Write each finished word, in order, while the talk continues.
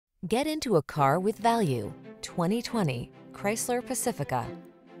Get into a car with value. 2020 Chrysler Pacifica.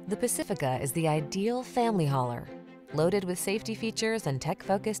 The Pacifica is the ideal family hauler. Loaded with safety features and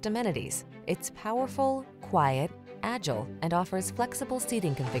tech-focused amenities, it's powerful, quiet, agile, and offers flexible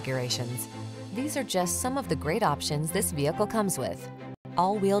seating configurations. These are just some of the great options this vehicle comes with: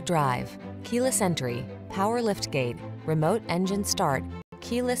 all-wheel drive, keyless entry, power liftgate, remote engine start,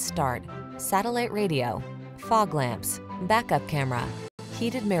 keyless start, satellite radio, fog lamps, backup camera,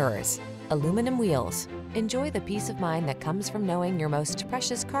 heated mirrors, aluminum wheels. Enjoy the peace of mind that comes from knowing your most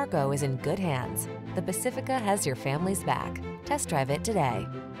precious cargo is in good hands. The Pacifica has your family's back. Test drive it today.